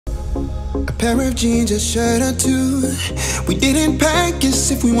A pair of jeans, a shirt or two. We didn't pack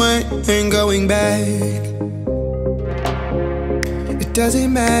as if we weren't going back. It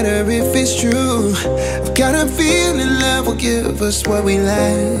doesn't matter if it's true. I've got a feeling love will give us what we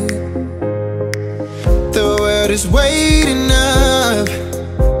lack. The world is waiting up.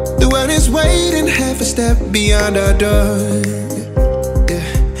 The world is waiting half a step beyond our door.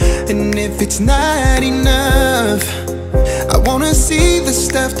 Yeah. And if it's not enough, I wanna see the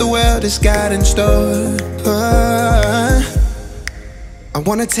stuff the world has got in store. I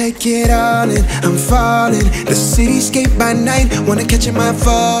wanna take it all in, I'm falling. The cityscape by night, wanna catch in my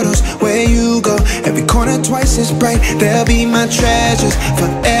photos. Where you go, every corner twice as bright. They'll be my treasures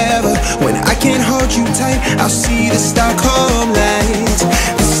forever. When I can't hold you tight, I'll see the Stockholm lights.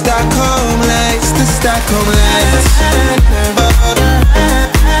 The Stockholm lights, the Stockholm lights.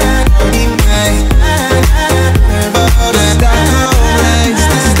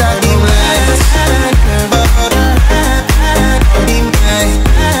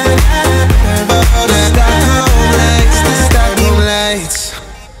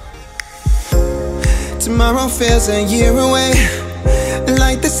 Tomorrow feels a year away,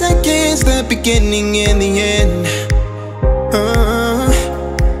 like the seconds, the beginning and the end.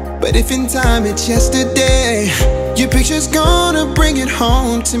 But if in time it's yesterday, your picture's gonna bring it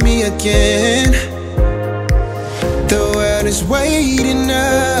home to me again. The world is waiting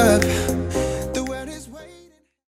up.